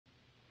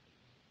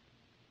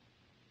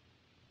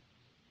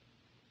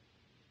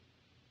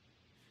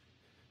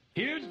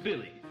Here's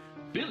Billy.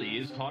 Billy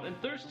is hot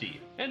and thirsty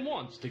and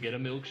wants to get a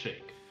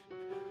milkshake.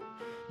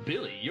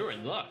 Billy, you're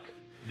in luck.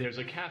 There's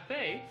a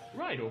cafe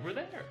right over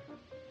there.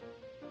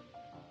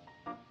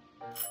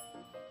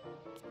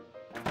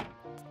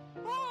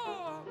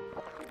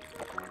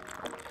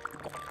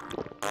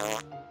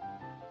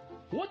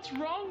 What's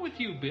wrong with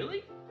you,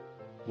 Billy?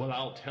 Well,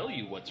 I'll tell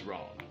you what's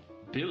wrong.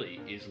 Billy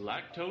is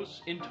lactose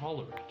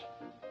intolerant.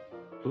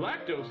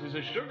 Lactose is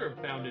a sugar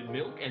found in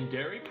milk and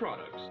dairy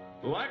products.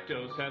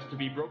 Lactose has to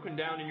be broken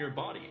down in your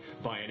body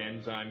by an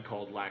enzyme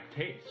called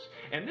lactase,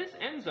 and this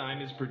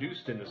enzyme is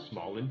produced in the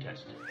small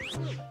intestine.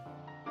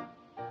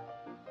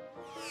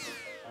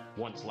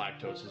 Once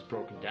lactose is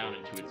broken down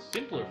into its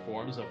simpler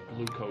forms of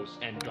glucose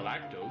and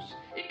galactose,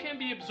 it can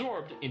be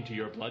absorbed into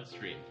your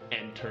bloodstream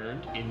and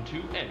turned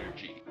into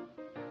energy.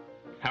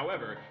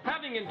 However,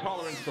 having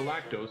intolerance to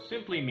lactose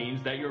simply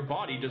means that your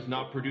body does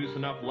not produce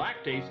enough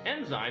lactase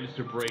enzymes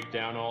to break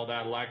down all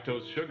that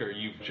lactose sugar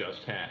you've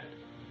just had.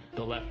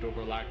 The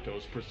leftover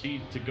lactose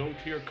proceeds to go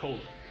to your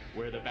colon,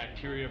 where the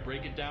bacteria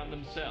break it down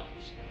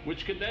themselves,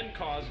 which can then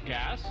cause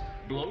gas,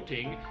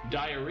 bloating,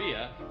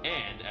 diarrhea,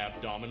 and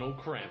abdominal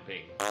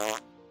cramping.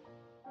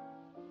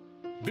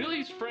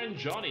 Billy's friend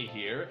Johnny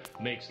here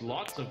makes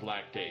lots of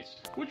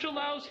lactase, which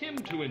allows him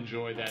to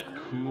enjoy that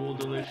cool,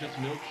 delicious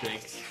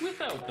milkshake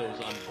without those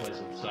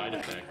unpleasant side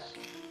effects.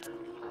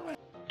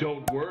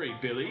 Don't worry,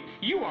 Billy,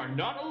 you are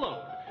not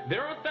alone.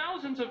 There are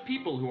thousands of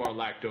people who are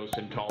lactose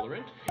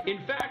intolerant. In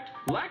fact,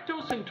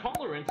 lactose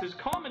intolerance is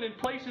common in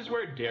places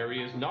where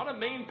dairy is not a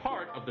main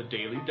part of the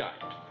daily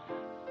diet.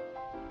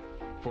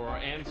 For our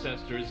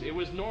ancestors, it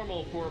was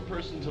normal for a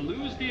person to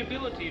lose the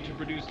ability to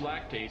produce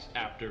lactase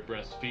after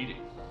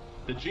breastfeeding.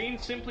 The gene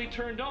simply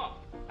turned off,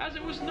 as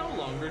it was no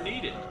longer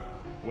needed.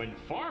 When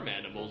farm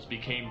animals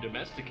became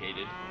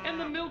domesticated, and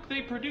the milk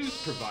they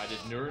produced provided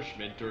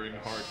nourishment during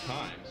hard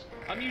times,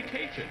 a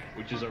mutation,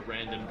 which is a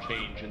random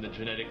change in the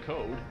genetic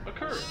code,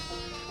 occurred.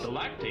 The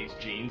lactase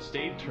gene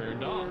stayed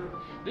turned on.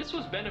 This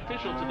was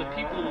beneficial to the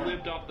people who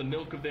lived off the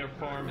milk of their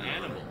farm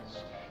animals.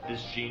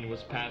 This gene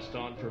was passed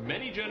on for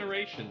many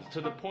generations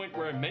to the point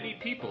where many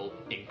people,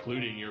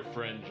 including your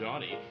friend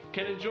Johnny,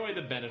 can enjoy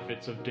the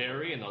benefits of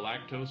dairy and the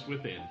lactose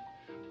within.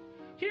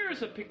 Here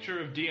is a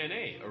picture of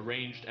DNA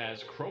arranged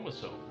as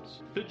chromosomes.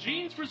 The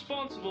genes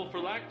responsible for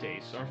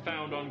lactase are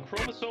found on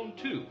chromosome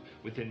 2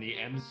 within the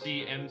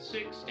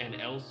MCM6 and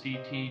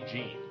LCT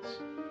genes.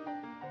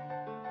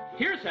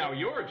 Here's how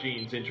your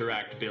genes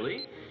interact,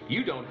 Billy.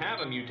 You don't have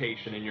a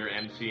mutation in your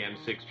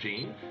MCM6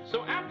 gene,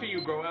 so after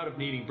you grow out of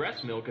needing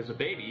breast milk as a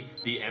baby,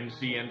 the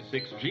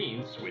MCM6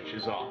 gene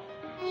switches off.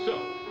 So,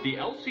 the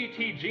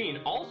LCT gene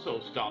also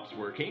stops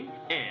working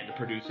and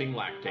producing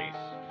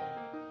lactase.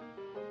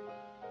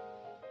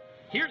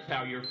 Here's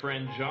how your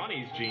friend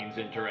Johnny's genes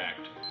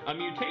interact. A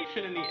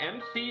mutation in the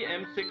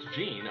MCM6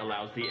 gene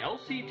allows the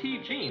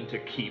LCT gene to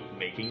keep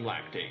making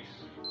lactase.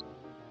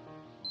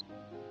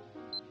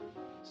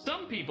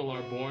 Some people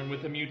are born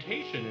with a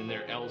mutation in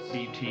their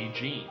LCT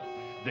gene.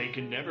 They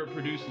can never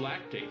produce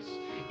lactase,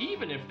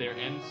 even if their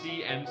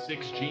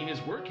MCM6 gene is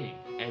working,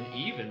 and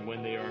even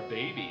when they are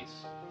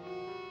babies.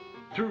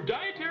 Through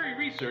dietary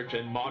research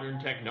and modern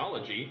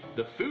technology,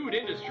 the food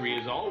industry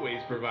is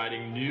always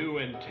providing new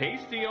and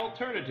tasty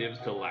alternatives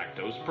to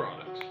lactose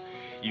products.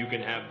 You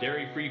can have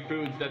dairy-free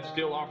foods that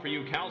still offer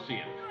you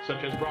calcium,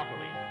 such as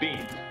broccoli,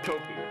 beans,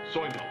 tofu,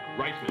 soy milk,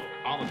 rice milk,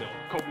 almond milk,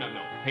 coconut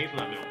milk,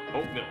 hazelnut milk,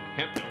 oat milk,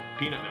 hemp milk,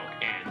 peanut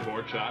milk, and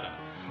horchata,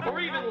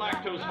 or even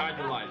lactose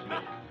hydrolyzed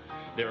milk.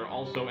 There are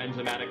also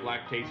enzymatic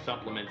lactase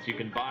supplements you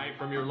can buy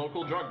from your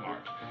local drug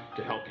mart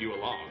to help you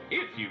along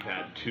if you've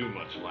had too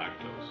much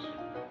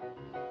lactose.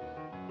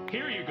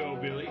 Here you go,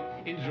 Billy.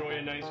 Enjoy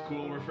a nice,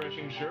 cool,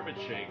 refreshing sherbet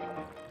shake.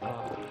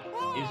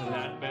 Isn't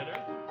that better?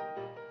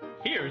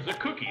 Here's a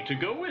cookie to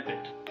go with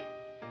it.